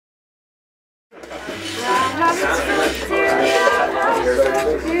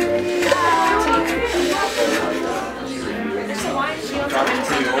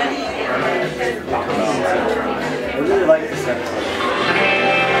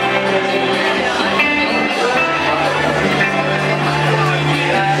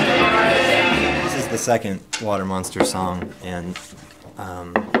second Water Monster song, and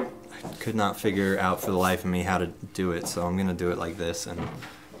I could not figure out for the life of me how to do it, so I'm gonna do it like this, and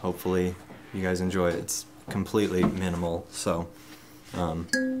hopefully you guys enjoy it. It's completely minimal, so can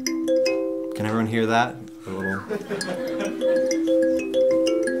everyone hear that? A little.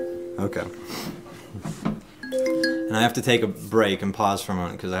 Okay. And I have to take a break and pause for a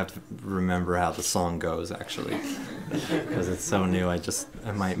moment because I have to remember how the song goes, actually, because it's so new. I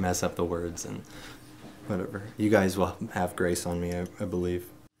might mess up the words and whatever. You guys will have grace on me, I believe.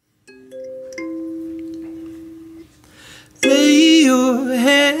 Lay your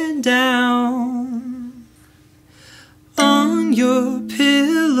head down on your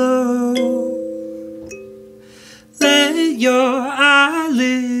pillow. Let your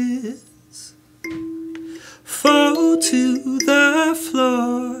eyelids fall to the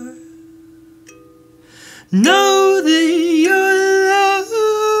floor. Know that you're loved.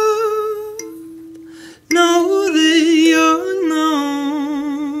 Know that you're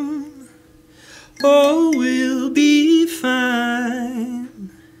known. All will be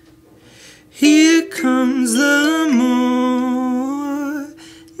fine. Here comes the morning.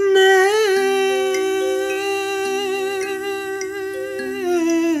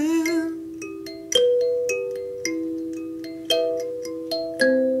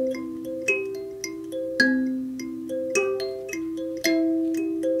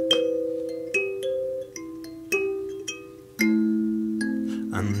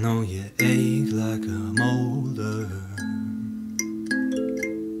 I know you ache like a molder,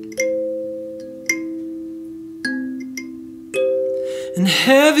 and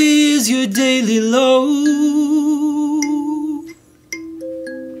heavy is your daily load.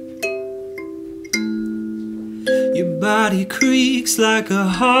 Your body creaks like a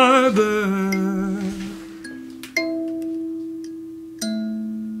harbor,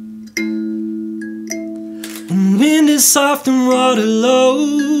 and wind is soft and water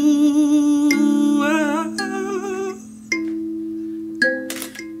low.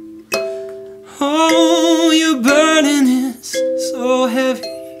 Oh, your burden is so heavy,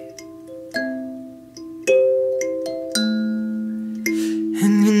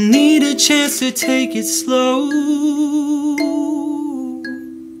 and you need a chance to take it slow.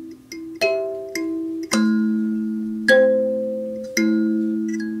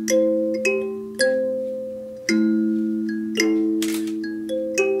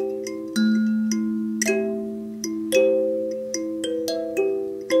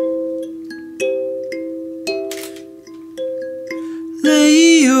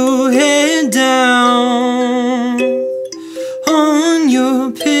 Lay your head down on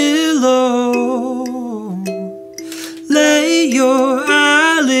your pillow. Lay your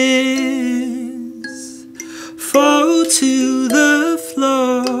eyelids fall to the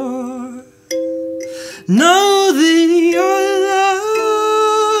floor. Know that you're loved.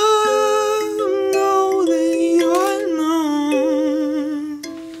 Know that you're known.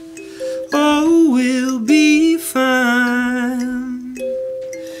 All will be fine.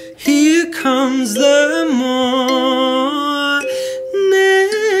 Here comes the morning.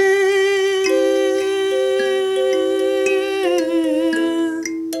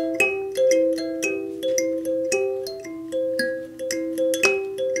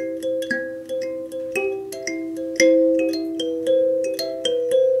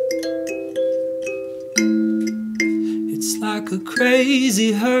 It's like a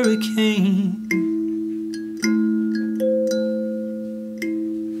crazy hurricane.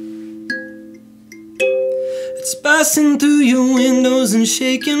 It's passing through your windows and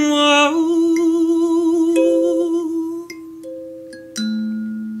shaking walls.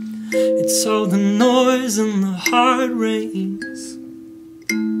 It's all the noise and the hard rains.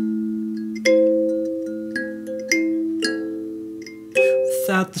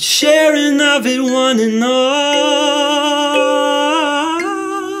 Without the sharing of it, one and all.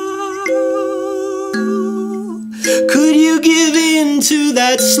 Could you give in to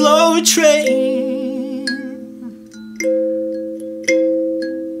that slow train?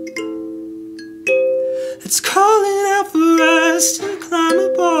 It's calling out for us to climb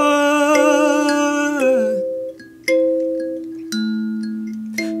aboard,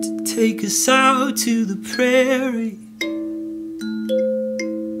 to take us out to the prairie,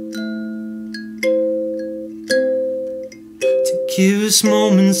 to give us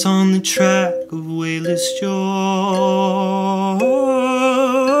moments on the track of weightless joy.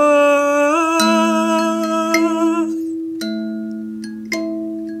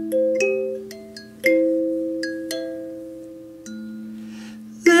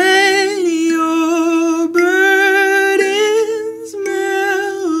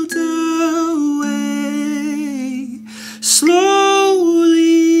 Away.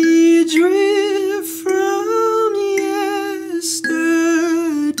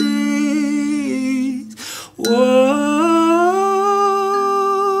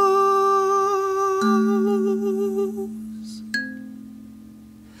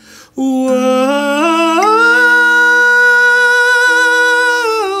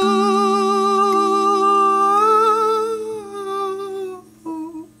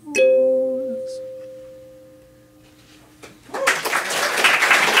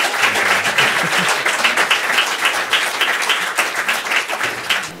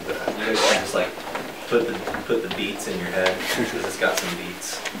 put the beats in your head because it's got some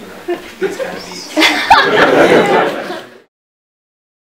beats, you know, these kind of beats.